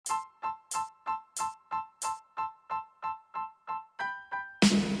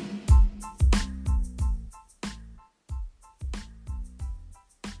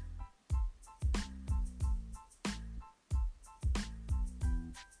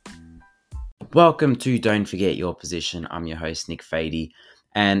Welcome to Don't Forget Your Position. I'm your host, Nick Fady.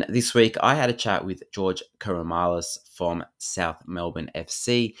 And this week I had a chat with George Kouroumalis from South Melbourne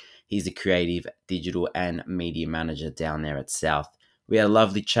FC. He's a creative, digital and media manager down there at South. We had a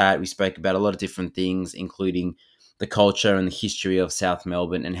lovely chat. We spoke about a lot of different things, including the culture and the history of South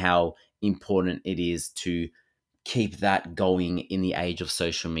Melbourne and how important it is to keep that going in the age of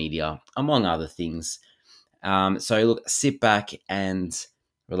social media, among other things. So look, sit back and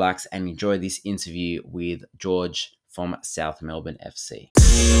relax and enjoy this interview with George from South Melbourne FC.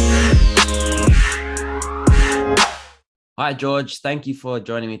 Hi, George. Thank you for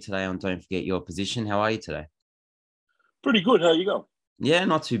joining me today on Don't Forget Your Position. How are you today? Pretty good. How you going? Yeah,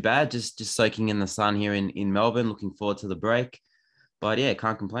 not too bad. Just soaking in the sun here in Melbourne. Looking forward to the break. But yeah,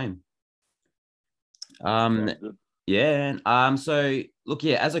 can't complain. Good. Yeah. So look,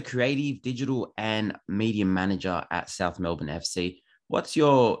 yeah, as a creative, digital and media manager at South Melbourne FC, what's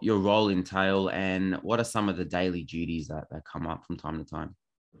your role entail and what are some of the daily duties that come up from time to time?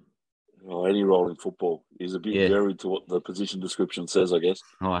 Well, any role in football is a bit Yeah. varied to what the position description says, I guess.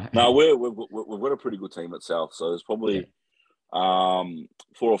 Oh, No, we've got a pretty good team at South, so there's yeah. probably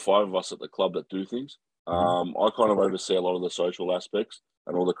 4 or 5 of us at the club that do things. I kind of oversee a lot of the social aspects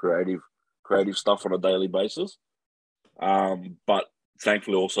and all the creative stuff on a daily basis. But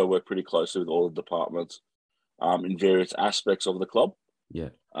thankfully, also work pretty closely with all the departments in various aspects of the club. Yeah.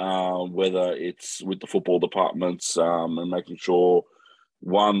 Whether it's with the football departments and making sure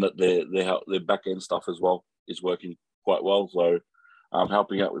that their back end stuff as well is working quite well. So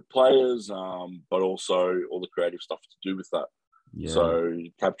helping out with players, but also all the creative stuff to do with that. Yeah. So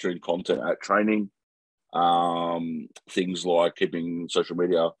capturing content at training, things like keeping social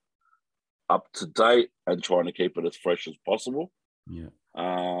media up to date and trying to keep it as fresh as possible. Yeah.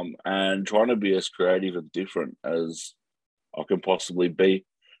 And trying to be as creative and different as I can possibly be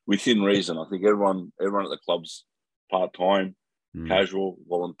within reason. I think everyone at the club's part-time, casual,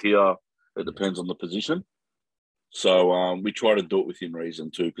 volunteer. It depends on the position. So we try to do it within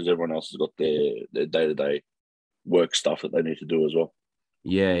reason too, because everyone else has got their day-to-day work stuff that they need to do as well.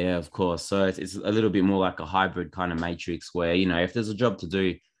 Yeah, of course. So it's a little bit more like a hybrid kind of matrix where, if there's a job to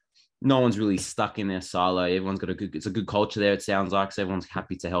do, no one's really stuck in their silo. Everyone's got it's a good culture there, it sounds like. So everyone's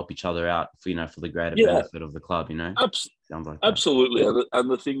happy to help each other out for the greater benefit of the club, Sounds like absolutely. And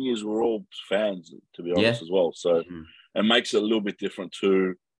the thing is, we're all fans, to be honest, as well. So it makes it a little bit different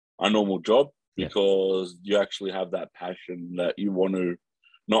to a normal job because you actually have that passion that you want to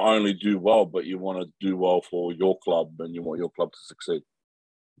not only do well, but you want to do well for your club and you want your club to succeed.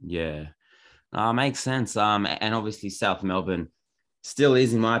 Yeah. Makes sense. And obviously South Melbourne still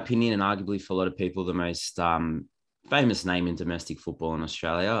is, in my opinion, and arguably for a lot of people, the most famous name in domestic football in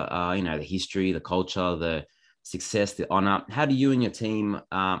Australia. The history, the culture, the success, the honour. How do you and your team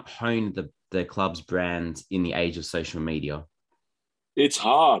hone the club's brand in the age of social media? It's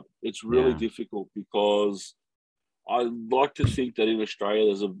hard. It's really difficult because I like to think that in Australia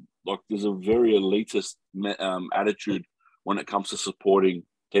there's a very elitist attitude when it comes to supporting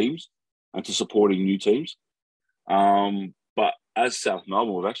teams and to supporting new teams. But as South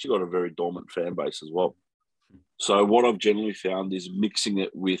Melbourne, we've actually got a very dormant fan base as well. So what I've generally found is mixing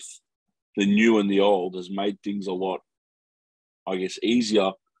it with the new and the old has made things a lot, I guess,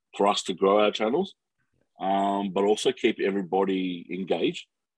 easier for us to grow our channels, but also keep everybody engaged.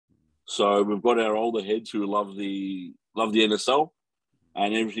 So we've got our older heads who love the NSL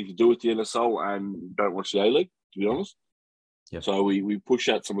and everything to do with the NSL and don't watch the A-League, to be honest. Yep. So we push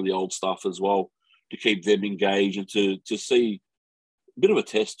out some of the old stuff as well to keep them engaged and to see a bit of a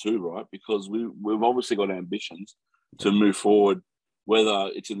test too, right? Because we've obviously got ambitions to move forward, whether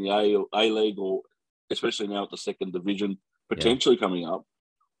it's in the A-League or especially now at the second division, potentially coming up.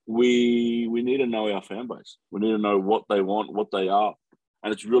 We need to know our fan base. We need to know what they want, what they are.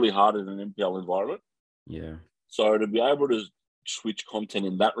 And it's really hard in an NPL environment. Yeah. So to be able to switch content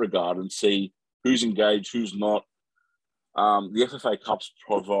in that regard and see who's engaged, who's not. The FFA Cup's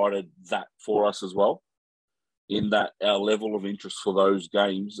provided that for us as well, in that our level of interest for those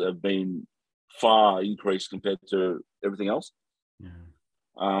games have been far increased compared to everything else.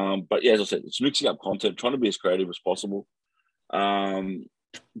 Yeah. But yeah, as I said, it's mixing up content, trying to be as creative as possible,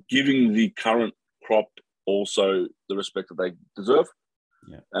 giving the current crop also the respect that they deserve,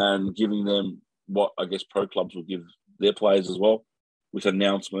 and giving them what I guess pro clubs will give their players as well, with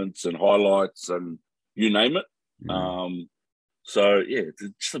announcements and highlights and you name it. So yeah, it's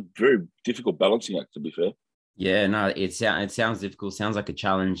just a very difficult balancing act, to be fair. Yeah, no, it sounds difficult. Sounds like a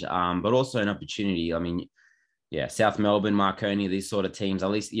challenge, but also an opportunity. I mean, South Melbourne, Marconi, these sort of teams, at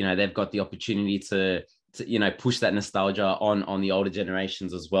least they've got the opportunity to to push that nostalgia on the older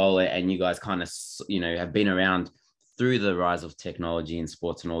generations as well, and you guys kind of have been around through the rise of technology and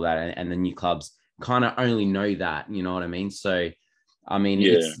sports and all that, and the new clubs kind of only know that, you know what I mean? So I mean,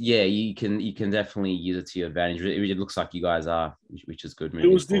 Yeah. you can definitely use it to your advantage. It looks like you guys are, which is good It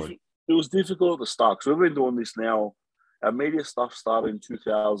moving was forward. it was difficult at the start because we've been doing this now. Our media stuff started in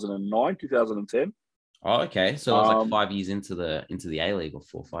 2009, 2010. Oh, okay. So it was like 5 years into the A League, or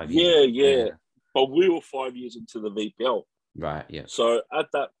 4 or 5 years. Yeah, Yeah. yeah. But we were 5 years into the VPL. Right. Yeah. So at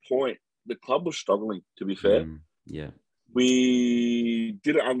that point, the club was struggling, to be fair. Yeah. We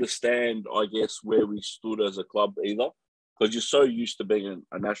didn't understand, I guess, where we stood as a club either, because you're so used to being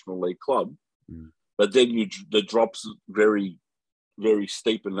a National League club. But then the drops very, very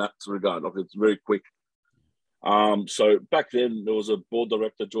steep in that regard. Like, it's very quick. So back then, there was a board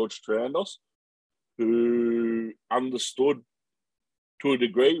director, George Triandos, who understood to a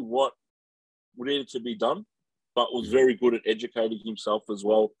degree what needed to be done, but was very good at educating himself as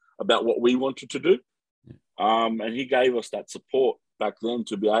well about what we wanted to do. And he gave us that support back then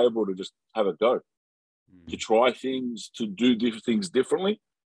to be able to just have a go, to try things, to do things differently.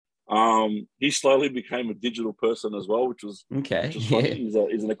 He slowly became a digital person as well, which was Okay. Which was funny.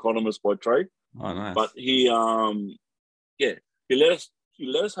 He's an economist by trade. Oh, nice. But he let us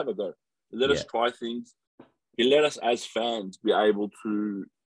have a go. He let us try things. He let us, as fans, be able to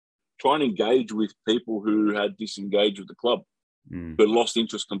try and engage with people who had disengaged with the club, who lost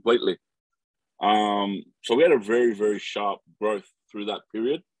interest completely. So we had a very, very sharp growth through that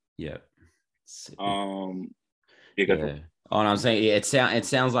period. Yeah. Yeah. Oh, no, I'm saying it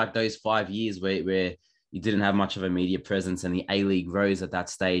sounds like those 5 years where you didn't have much of a media presence, and the A League rose at that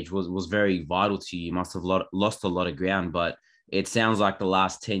stage was very vital to you. You must have lost a lot of ground, but it sounds like the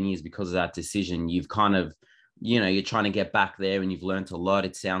last 10 years, because of that decision, you've kind of, you're trying to get back there, and you've learned a lot.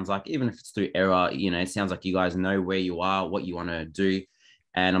 It sounds like, even if it's through error, it sounds like you guys know where you are, what you want to do.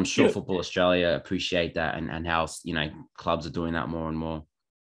 And I'm sure Football Australia appreciate that, and how, clubs are doing that more and more.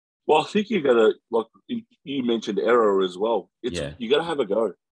 Well, I think you got to, like you mentioned, error as well. You got to have a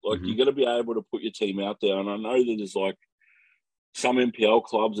go. Like, you got to be able to put your team out there. And I know that there's like some NPL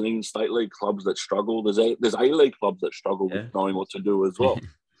clubs and even state league clubs that struggle. There's A League clubs that struggle with knowing what to do as well.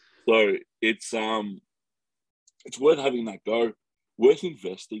 So it's worth having that go, worth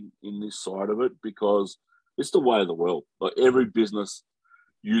investing in this side of it, because it's the way of the world. Like, every business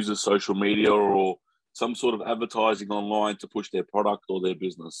uses social media or some sort of advertising online to push their product or their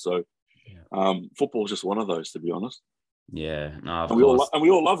business. So football is just one of those, to be honest. Yeah, no, of course. We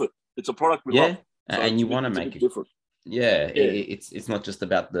all love it. It's a product we love. So and you want to make it different. Yeah, it's not just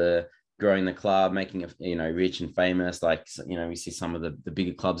about the growing the club, making it, rich and famous, like, we see some of the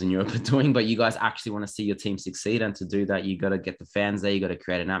bigger clubs in Europe are doing, but you guys actually want to see your team succeed. And to do that, you got to get the fans there. You got to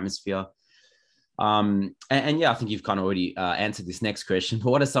create an atmosphere. And I think you've kind of already answered this next question,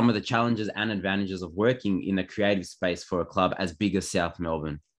 but what are some of the challenges and advantages of working in the creative space for a club as big as South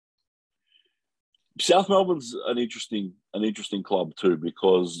Melbourne? South Melbourne's an interesting club too,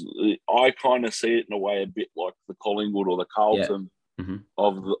 because I kind of see it in a way a bit like the Collingwood or the Carlton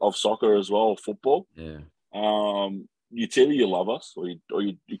of soccer as well, football. Yeah. It's either you love us or you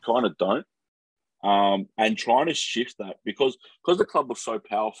kind of don't. And trying to shift that, because the club was so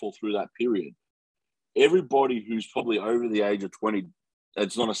powerful through that period, everybody who's probably over the age of 20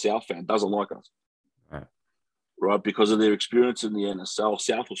 that's not a South fan doesn't like us. Right? Because of their experience in the NSL.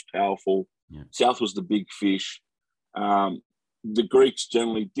 South was powerful. Yeah. South was the big fish. The Greeks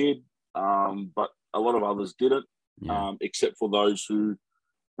generally did, but a lot of others didn't, except for those who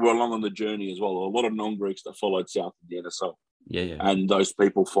were along on the journey as well. A lot of non-Greeks that followed South in the NSL. Yeah. And those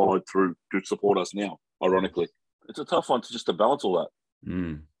people followed through to support us now, ironically. It's a tough one to balance all that.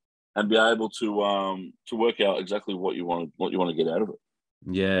 And be able to work out exactly what you want to get out of it.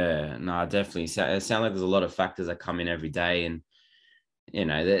 Yeah, no, definitely. It sounds like there's a lot of factors that come in every day, and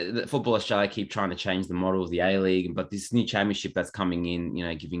the Football Australia keep trying to change the model of the A League, but this new championship that's coming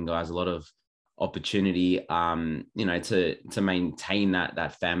in, giving guys a lot of opportunity, to maintain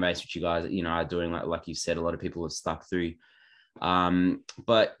that fan base, which you guys, are doing. Like you said, a lot of people have stuck through.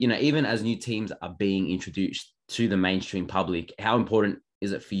 But even as new teams are being introduced to the mainstream public, how important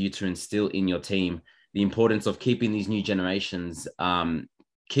is it for you to instill in your team the importance of keeping these new generations,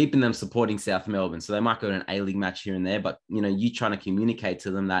 keeping them supporting South Melbourne? So they might go to an A-League match here and there, but, you trying to communicate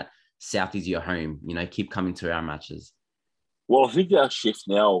to them that South is your home, keep coming to our matches. Well, I think our shift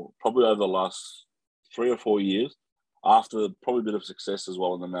now, probably over the last 3 or 4 years, after probably a bit of success as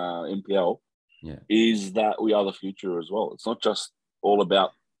well in the NPL, is that we are the future as well. It's not just all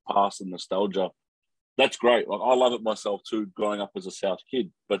about past and nostalgia. That's great. Like, I love it myself too, growing up as a South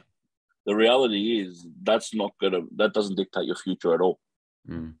kid, but the reality is that doesn't dictate your future at all.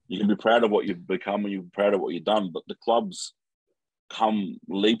 Mm. You can be proud of what you've become and you're proud of what you've done, but the clubs come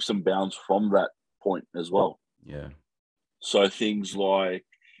leaps and bounds from that point as well. Yeah. So things like,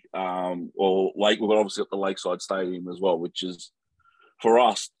 we've got obviously got the Lakeside Stadium as well, which is for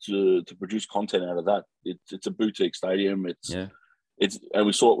us to produce content out of that. It's a boutique stadium. And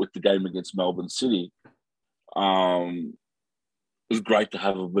we saw it with the game against Melbourne City. It was great to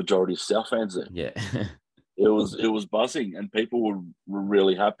have a majority of South fans there. Yeah. It was buzzing, and people were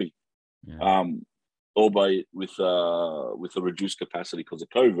really happy. Yeah. Albeit with a reduced capacity because of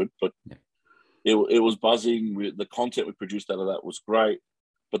COVID, but it was buzzing. The content we produced out of that was great,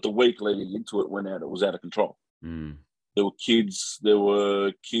 but the week leading into it was out of control. Mm. There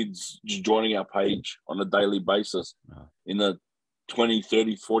were kids just joining our page on a daily basis in the 20,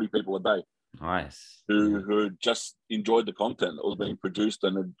 30, 40 people a day. Nice. Who just enjoyed the content that was being produced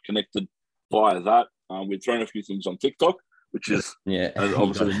and had connected via that. We'd thrown a few things on TikTok, which is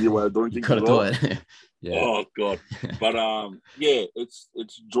obviously a new way of doing things. Gotta do it. Yeah. Oh God. But it's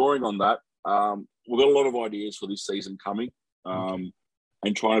drawing on that. We've got a lot of ideas for this season coming. And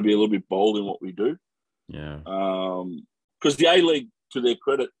trying to be a little bit bold in what we do. Yeah. Because the A-League, to their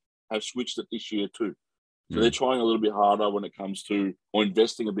credit, have switched it this year too. So they're trying a little bit harder when it comes to, or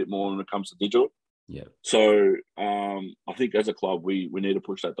investing a bit more when it comes to digital. Yeah. So I think as a club, we need to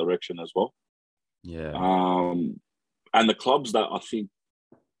push that direction as well. Yeah. And the clubs that I think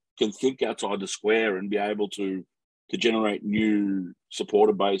can think outside the square and be able to generate new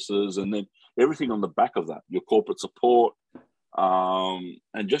supporter bases, and then everything on the back of that, your corporate support,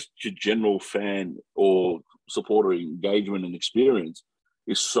 and just your general fan or supporter engagement and experience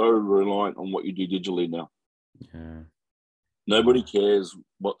is so reliant on what you do digitally now. Yeah. Nobody cares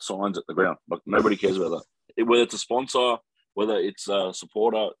what signs at the ground. Like, nobody cares about that. Whether it's a sponsor, whether it's a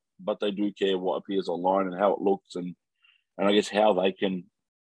supporter, but they do care what appears online and how it looks, and I guess how they can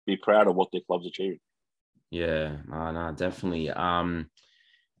be proud of what their club's achieving. Yeah, no, definitely.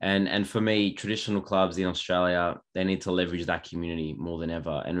 And for me, traditional clubs in Australia, they need to leverage that community more than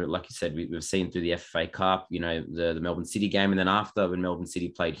ever. And like you said, we've seen through the FFA Cup, the Melbourne City game, and then after, when Melbourne City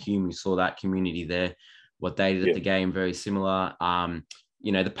played Hume, we saw that community there. What they did at the game, very similar.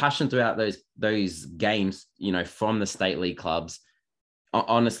 The passion throughout those games, from the state league clubs,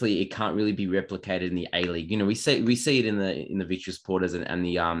 honestly, it can't really be replicated in the A-League. We see it in the Victory Supporters and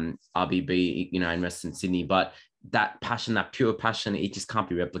the RBB, in Western Sydney, but that passion, that pure passion, it just can't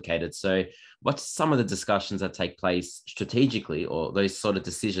be replicated. So what's some of the discussions that take place strategically, or those sort of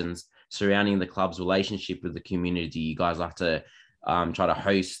decisions surrounding the club's relationship with the community? Do you guys like to try to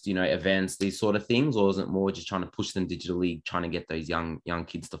host, events, these sort of things, or is it more just trying to push them digitally, trying to get those young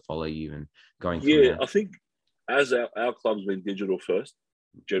kids to follow you and going through? Yeah, I think as our club's been digital first,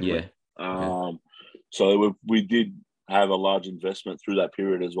 generally. So we did have a large investment through that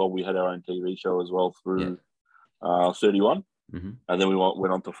period as well. We had our own TV show as well through 31, and then we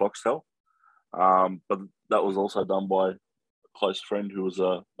went on to Foxtel. But that was also done by a close friend who was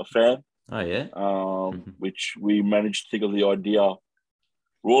a fan. Oh yeah. Which we managed to think of the idea.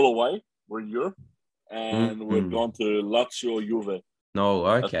 We're all away. We're in Europe, and we've gone to Lazio Juve. No,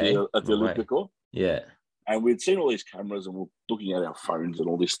 okay. At the Olimpico. Yeah. And we'd seen all these cameras, and we're looking at our phones and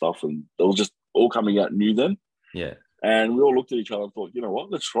all this stuff, and it was just all coming out new then. Yeah. And we all looked at each other and thought, you know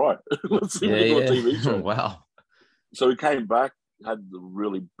what? Let's try it. Let's see if we can do a TV show. Wow. So we came back, had the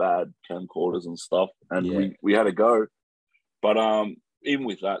really bad camcorders and stuff, and we had a go. But even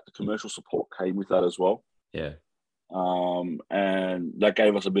with that, the commercial support came with that as well. Yeah. And that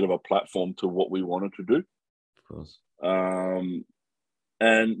gave us a bit of a platform to what we wanted to do. Of course.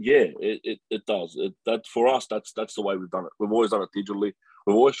 And it does. That for us, that's the way we've done it. We've always done it digitally.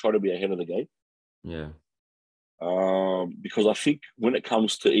 We've always tried to be ahead of the game. Yeah. Because I think when it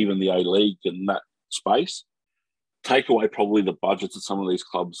comes to even the A-League and that space, take away probably the budgets that some of these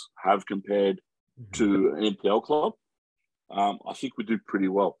clubs have compared to an NPL club, I think we do pretty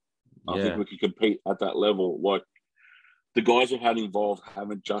well. I think we can compete at that level. Like, the guys we've had involved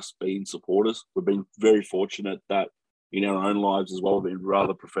haven't just been supporters. We've been very fortunate that in our own lives as well, we've been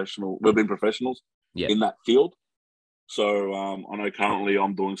rather professional. We've been professionals in that field. So I know currently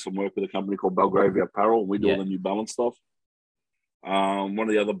I'm doing some work with a company called Belgravia Apparel. We do all the New Balance stuff. One of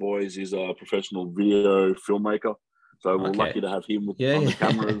the other boys is a professional video filmmaker. So we're lucky to have him on the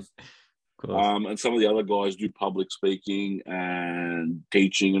cameras. And some of the other guys do public speaking and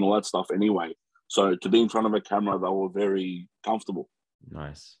teaching and all that stuff anyway. So to be in front of a camera, they were very comfortable.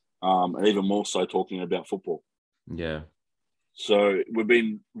 Nice. And even more so talking about football. Yeah. So we've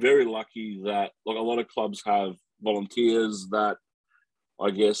been very lucky that, like, a lot of clubs have volunteers that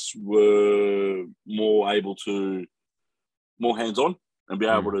I guess, were more hands-on and be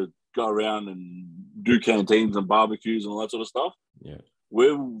able to go around and do canteens and barbecues and all that sort of stuff. Yeah.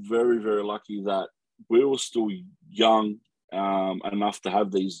 We're very, very lucky that we were still young enough to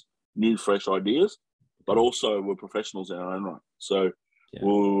have these new, fresh ideas, but also we're professionals in our own right. So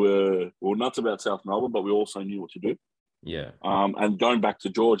we were nuts about South Melbourne, but we also knew what to do. Yeah. And going back to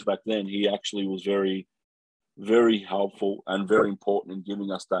George back then, he actually was very, very helpful and very important in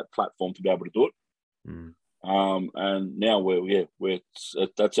giving us that platform to be able to do it. And now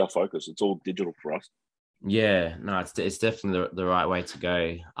that's our focus. It's all digital for us. Yeah, no, it's definitely the right way to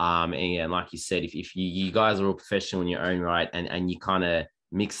go. And like you said, if you guys are all professional in your own right, and you kind of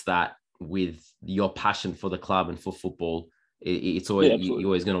mix that with your passion for the club and for football, it's always you're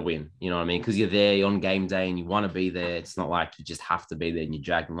always going to win. You know what I mean? Because you're there on game day and you want to be there. It's not like you just have to be there and you're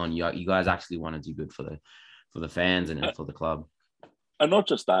dragging on. You guys actually want to do good for the fans and for the club. And not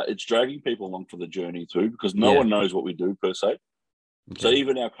just that, it's dragging people along for the journey too, because no one knows what we do per se. Okay. So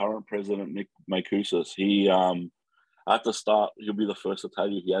even our current president, Nick Makousas, he at the start, he'll be the first to tell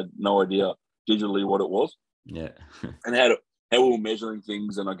you he had no idea digitally what it was. Yeah. And how we were measuring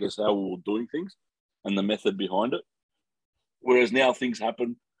things, and I guess how we were doing things and the method behind it. Whereas now things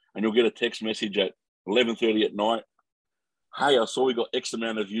happen and you'll get a text message at 11:30 at night. Hey, I saw we got X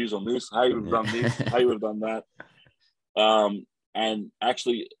amount of views on this. Hey, we've done this. Hey, we've done that. And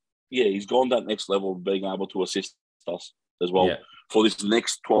actually, he's gone that next level of being able to assist us as well for this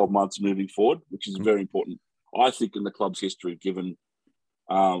next 12 months moving forward, which is very important, I think, in the club's history, given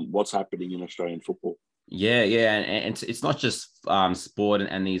what's happening in Australian football. Yeah, and it's not just sport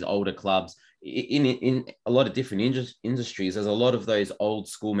and these older clubs. In a lot of different industries, there's a lot of those old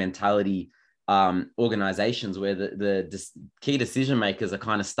school mentality organizations where the key decision makers are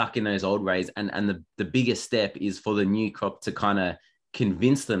kind of stuck in those old ways, and the biggest step is for the new crop to kind of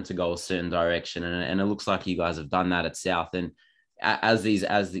convince them to go a certain direction, and it looks like you guys have done that at South. And as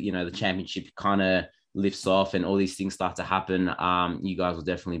the championship kind of lifts off and all these things start to happen, you guys will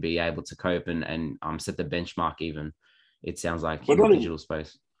definitely be able to cope and set the benchmark. Even it sounds like in the digital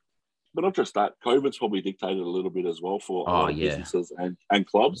space. But not just that, COVID's probably dictated a little bit as well for a lot of businesses and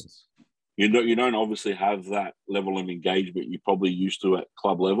clubs. Yes. You don't obviously have that level of engagement you probably used to at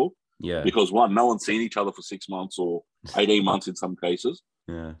club level. Yeah. Because one, no one's seen each other for 6 months or 18 months in some cases.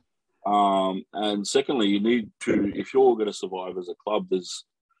 Yeah. And secondly, you need to, if you're going to survive as a club, you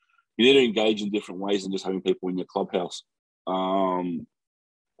need to engage in different ways than just having people in your clubhouse.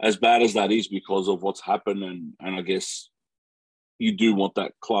 As bad as that is because of what's happened, and I guess you do want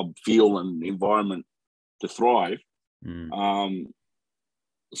that club feel and environment to thrive.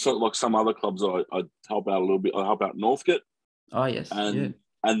 So like some other clubs, I help out a little bit. I help out Northcote. Oh yes, and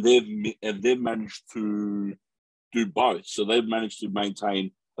they've managed to do both. So they've managed to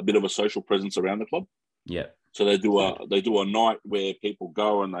maintain a bit of a social presence around the club. Yeah. So they do a night where people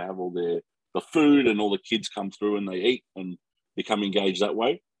go and they have all the food, and all the kids come through and they eat and become engaged that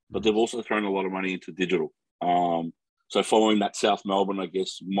way. But they've also thrown a lot of money into digital. So following that South Melbourne, I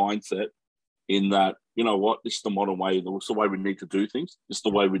guess, mindset, in that, you know what, this is the modern way. This is the way we need to do things. This is the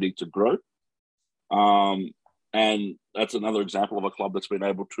way we need to grow. And that's another example of a club that's been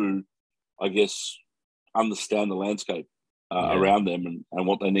able to, I guess, understand the landscape around them and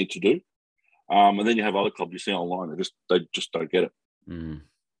what they need to do. And then you have other clubs you see online. They just don't get it.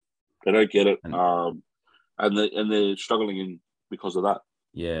 They don't get it. And they're struggling because of that.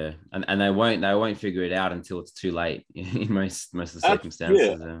 Yeah, and they won't figure it out until it's too late in most of the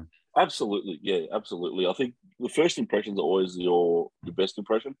circumstances. Absolutely, yeah, absolutely. I think the first impressions are always your best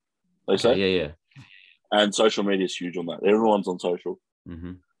impression, they say. Yeah. And social media is huge on that. Everyone's on social.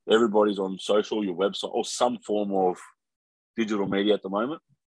 Mm-hmm. Everybody's on social, your website, or some form of digital media at the moment,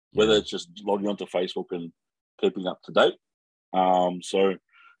 whether it's just logging onto Facebook and keeping up to date. So,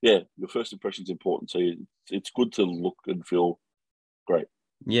 your first impression is important. So it's good to look and feel great.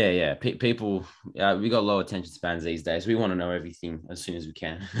 Yeah. People, we got low attention spans these days. We want to know everything as soon as we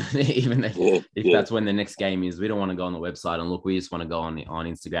can, even if that's when the next game is. We don't want to go on the website and look. We just want to go on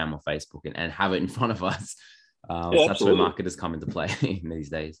Instagram or Facebook and have it in front of us. That's where marketers come into play these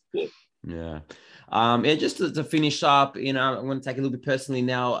days. Yeah. Just to finish up, I want to take a little bit personally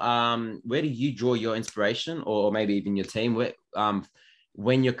now. Where do you draw your inspiration, or maybe even your team?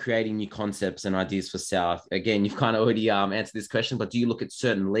 When you're creating new concepts and ideas for South? Again, you've kind of already answered this question, but do you look at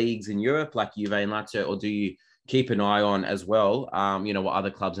certain leagues in Europe like Juve and Lazio, or do you keep an eye on as well, what other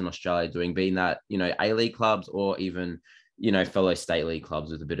clubs in Australia are doing, being that, A-League clubs or even, fellow state league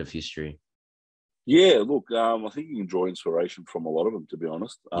clubs with a bit of history? Yeah, look, I think you can draw inspiration from a lot of them, to be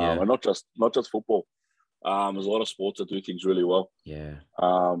honest, and not just football. There's a lot of sports that do things really well. Yeah.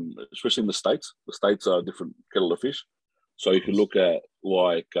 Especially in the States. The States are a different kettle of fish. So you can look at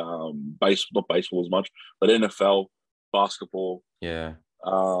like not baseball as much, but NFL, basketball. Yeah.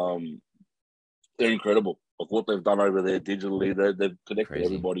 They're incredible. Like what they've done over there digitally, they've connected Crazy.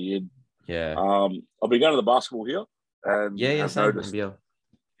 everybody in. Yeah. I've been going to the basketball here and have same. noticed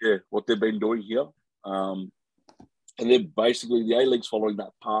what they've been doing here. And they're basically the A-League's following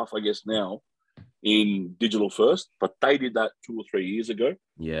that path, I guess, now in digital first, but they did that 2 or 3 years ago.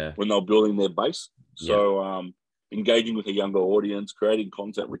 Yeah. When they were building their base. So engaging with a younger audience, creating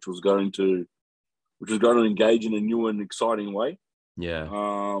content which was going to engage in a new and exciting way.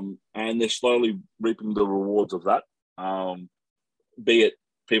 Yeah. And they're slowly reaping the rewards of that. Be it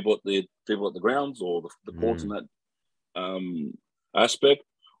people at the grounds or the courts in that aspect,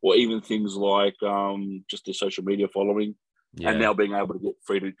 or even things like just their social media following, and now being able to get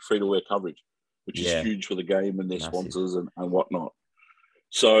free to wear coverage, which is huge for the game and their sponsors and whatnot.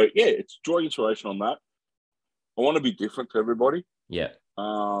 So it's drawing inspiration on that. I want to be different to everybody. Yeah.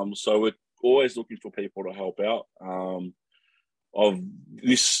 So we're always looking for people to help out. Of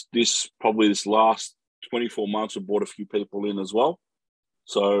this last 24 months, we've brought a few people in as well.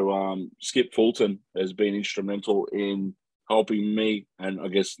 So Skip Fulton has been instrumental in helping me and I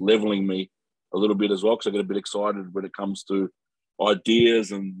guess leveling me a little bit as well, because I get a bit excited when it comes to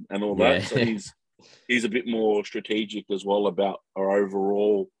ideas and all that. So he's a bit more strategic as well about our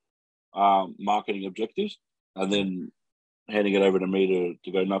overall marketing objectives, and then handing it over to me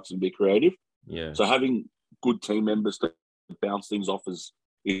to go nuts and be creative. Yeah. So having good team members to bounce things off is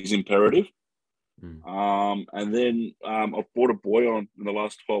imperative. And then I've brought a boy on in the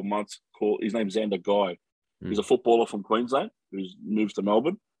last 12 months his name's Xander Guy. He's a footballer from Queensland who's moved to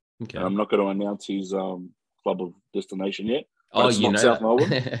Melbourne. Okay. And I'm not going to announce his club of destination yet. It's not South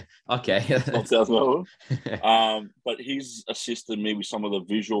Melbourne. Okay. It's not South Melbourne. But he's assisted me with some of the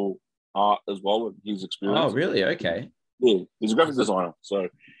visual art as well and his experience. Oh, really? Okay. Yeah, he's a graphic designer. So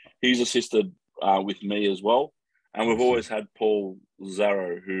he's assisted with me as well. And we've always had Paul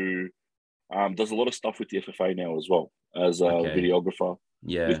Zarro, who does a lot of stuff with the FFA now as well as a videographer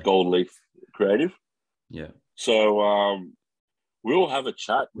with Gold Leaf Creative. Yeah. So we'll have a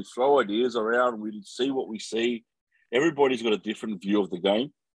chat. We throw ideas around. We see what we see. Everybody's got a different view of the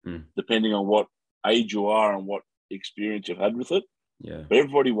game, depending on what age you are and what experience you've had with it. Yeah. But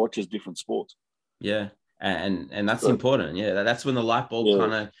everybody watches different sports. Yeah. And that's important. Yeah. That's when the light bulb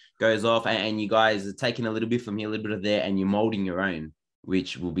kind of goes off and you guys are taking a little bit from here, a little bit of there, and you're molding your own,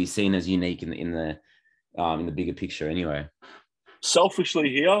 which will be seen as unique in the bigger picture anyway. Selfishly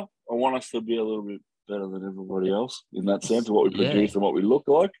here, I want us to be a little bit better than everybody else in that sense of what we produce and what we look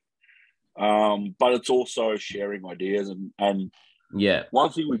like. But it's also sharing ideas and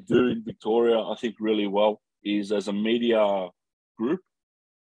one thing we do in Victoria, I think really well, is as a media group,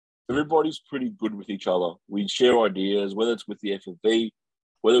 everybody's pretty good with each other. We share ideas, whether it's with the FFV,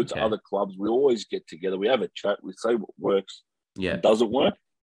 whether it's other clubs, we always get together. We have a chat, we say what works, what doesn't work.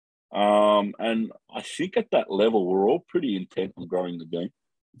 And I think at that level, we're all pretty intent on growing the game.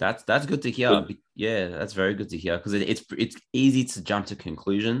 That's good to hear. Yeah, that's very good to hear, because it's easy to jump to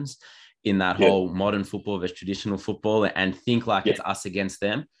conclusions in that whole modern football versus traditional football and think like it's us against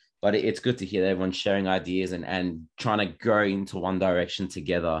them. But it's good to hear that everyone's sharing ideas and trying to grow into one direction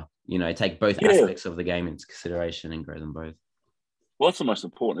together, take both aspects of the game into consideration and grow them both. Well, that's the most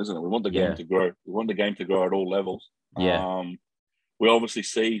important, isn't it? We want the game to grow. We want the game to grow at all levels. Yeah. We obviously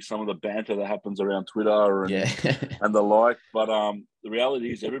see some of the banter that happens around Twitter and the like, but the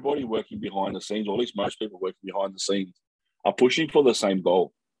reality is everybody working behind the scenes, or at least most people working behind the scenes, are pushing for the same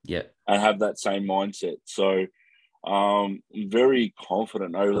goal. Yeah. And have that same mindset. So I'm very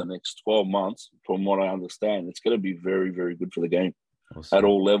confident over the next 12 months, from what I understand, it's going to be very, very good for the game at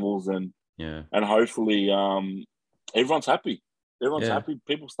all levels. And hopefully everyone's happy. Everyone's happy.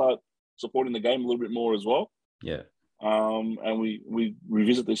 People start supporting the game a little bit more as well. Yeah. And we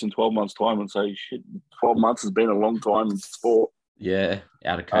revisit this in 12 months' time and say, shit, 12 months has been a long time in sport. Yeah,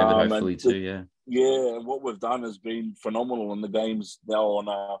 out of COVID, hopefully too, Yeah, and what we've done has been phenomenal, and the game's now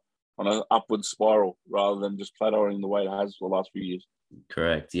on an upward spiral rather than just plateauing the way it has for the last few years.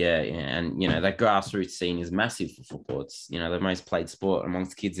 Correct, yeah. And, that grassroots scene is massive for football. It's, the most played sport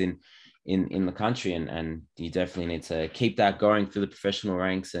amongst kids in the country, and you definitely need to keep that going through the professional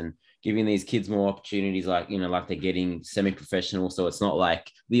ranks and giving these kids more opportunities, like they're getting semi-professional. So it's not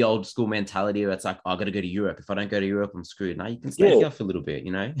like the old school mentality where it's like, I got to go to Europe. If I don't go to Europe, I'm screwed. No, you can stay here for a little bit,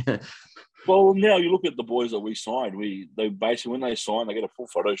 Well, now you look at the boys that we signed. They basically, when they sign, they get a full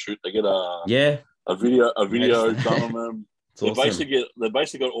photo shoot. They get a video done on them. They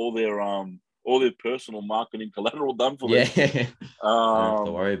basically got all their all their personal marketing collateral done for Yeah. them. Don't have to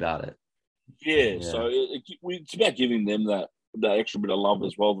Um, worry about it. yeah, Yeah. so it's about giving them that extra bit of love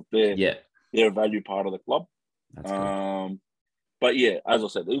as well, that Yeah. they're a value part of the club. That's good. But yeah, as I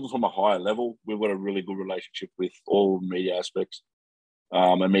said, even from a higher level, we've got a really good relationship with all media aspects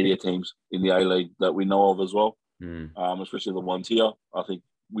and media teams in the A League that we know of as well, Mm. especially the ones here. I think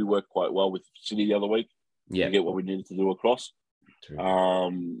we worked quite well with City the other week Yeah. to get what we needed to do across. True.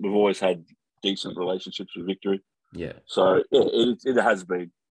 We've always had decent relationships with Victory. Yeah. So yeah, it has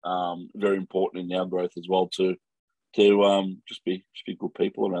been very important in our growth as well to just be good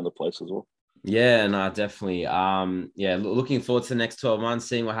people around the place as well. Yeah, no, definitely. Yeah, looking forward to the next 12 months,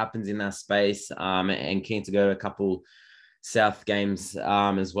 seeing what happens in that space. And keen to go to a couple South games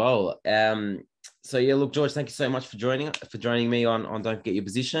as well. So yeah, look, George, thank you so much for joining me on Don't Forget Your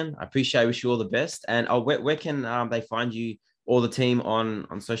Position. I appreciate. I wish you all the best. And where can they find you or the team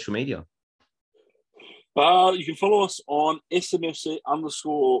on social media? You can follow us on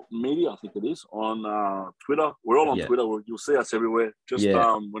SMFC_media, I think it is, on Twitter. We're all on Yeah. Twitter. You'll see us everywhere. Just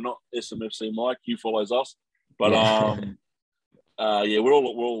Yeah. we're not SMFC Mike. He follows us, but Yeah. yeah, we're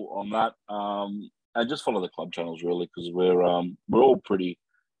all on that. And just follow the club channels really, because we're all pretty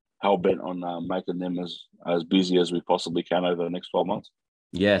hell bent on making them as busy as we possibly can over the next 12 months.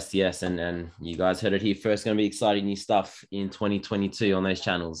 Yes, yes, and you guys heard it here first. Going to be exciting new stuff in 2022 on those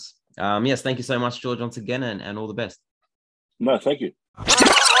channels. Yes, thank you so much, George, once again, and all the best. No, thank you.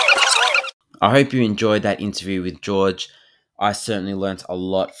 I hope you enjoyed that interview with George. I certainly learnt a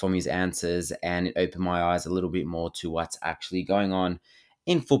lot from his answers, and it opened my eyes a little bit more to what's actually going on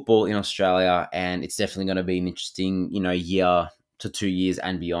in football in Australia. And it's definitely going to be an interesting, year to 2 years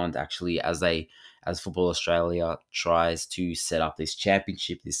and beyond, actually, as Football Australia tries to set up this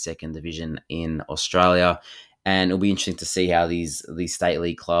championship, this second division in Australia. And it'll be interesting to see how these state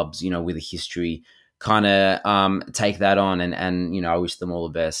league clubs, with a history, kind of take that on, and I wish them all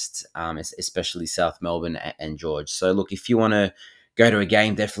the best, especially South Melbourne and George. So look, if you want to go to a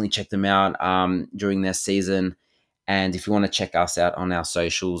game, definitely check them out during their season. And if you want to check us out on our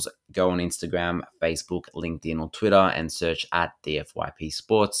socials, go on Instagram, Facebook, LinkedIn, or Twitter and search at DFYP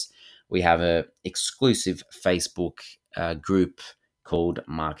Sports. We have an exclusive Facebook group called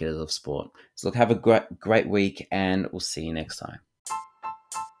Marketers of Sport. So look, have a great week, and we'll see you next time.